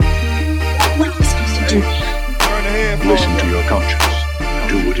reality. Listen to your conscience.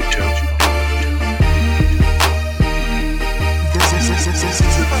 Do what it tells you.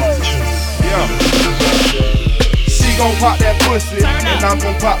 She gon' pop that pussy, and I'm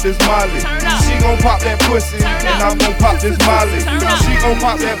gon' pop this Molly. She gon' pop that pussy, and I'm gon' pop this Molly. She gon'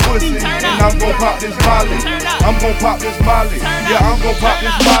 pop that pussy, and I'm gon' pop this Molly. I'm gon' pop this Molly. Yeah, I'm gon' pop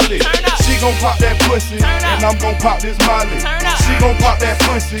this Molly. She gon' pop that pussy, and I'm gon' pop this Molly. She gon' pop that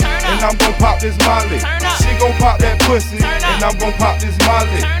pussy, and I'm gon' pop this Molly. She gon' pop that pussy, and I'm gon' pop this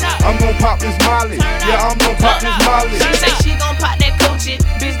Molly. I'm gon' pop this Molly. Yeah, I'm gon' pop this Molly. She say she gon' pop that coochie,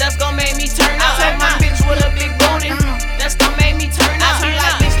 bitch. That's gon' make me turn up. Like my bitch with a big booty. That's gon' make me turn up. I be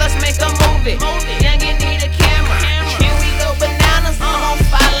like, bitch, let's make a movie. Youngin' need a camera. Can we go bananas? I'm on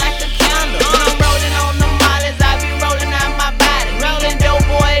fire like a candle. When I'm rolling on the mollies, I be rolling out my body. Rolling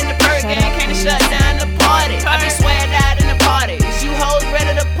DOEBOY in the perk gang, can't shut down the party. I be sweared out in the party. Is you hoes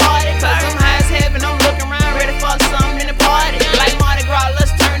ready to party? Cause I'm high as heaven, I'm looking around, ready for something in the party. Like Mardi Gras,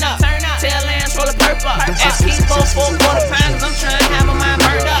 let's turn up. Tell Lance, roll a perp up. Ask people for 4 quarter pounds, I'm trying to have my mind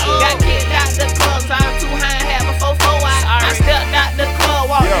burned up. Got kicked out the club, so I'm too high and have a 4-4 out. I stepped out the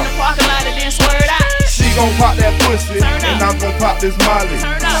club, walked in the parking lot and then swerved out. She gon' pop that pussy, and I'm gon' pop this Molly.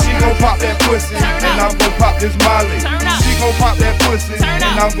 She gon' pop that pussy, and I'm gon' pop this Molly. She gon' pop that pussy,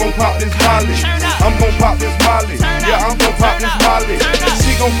 and I'm gon' pop this Molly. I'm gon' pop this Molly. Yeah, I'm gon' pop this Molly.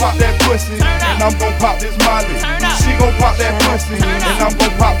 She gon' pop that pussy, and I'm gon' pop this Molly. She gon' pop that pussy, and I'm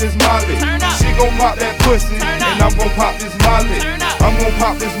gon' pop this Molly. She gon' pop that pussy, and I'm gon' pop this Molly. I'm gon'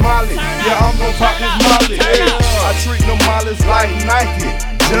 pop this Molly. Yeah, I'm gon' pop this Molly. Hey, I treat them Mollies like Nike.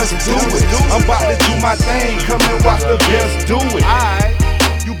 Just do it. I'm about to do my thing. Come and watch the best do it.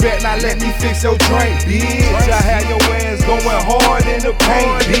 You bet not let me fix your drink, bitch. I had your ass going hard in the paint,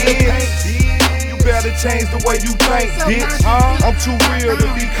 bitch. You better change the way you think, bitch. I'm too real to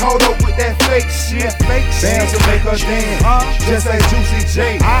be caught up with that fake shit. Bands to make her dance, just like Juicy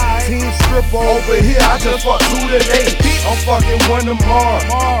J. Team stripper over here, I just fucked 2 today. I'm fucking one tomorrow.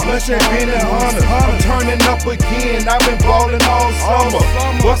 Lunch ain't been in Hunter. I'm turning up again. I've been ballin' all summer.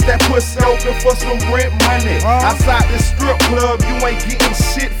 Bust that pussy open for some rent money. Outside this strip club, you ain't getting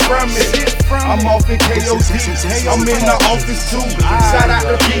shit from it. I'm off in KOD. I'm in the office too. Shout out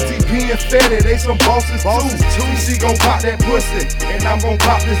to PTP and Fetty, they some bosses too. She gon' pop that pussy, and I'm gon'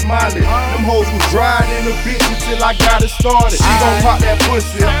 pop this Molly. Them hoes was drying in the bitch until I got it started. She gon' pop that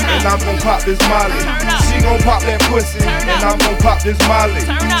pussy, and I'm gon' pop this Molly. She gon' pop that pussy, and I'm gon' pop this Molly.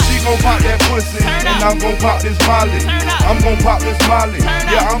 She gon' pop that pussy, and I'm gon' pop this Molly. I'm gon' pop this Molly.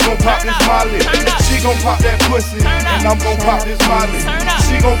 Yeah, I'm gon' pop this Molly. She gon' pop that pussy, and I'm gon' pop this Molly.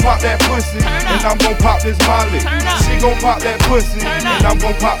 She gon' pop that pussy, and I'm gon' pop this Molly. She gon' pop that pussy, and I'm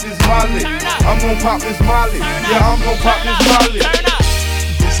gon' pop this Molly. I'm gon' pop this Molly. Yeah, I'm gon' pop this Molly.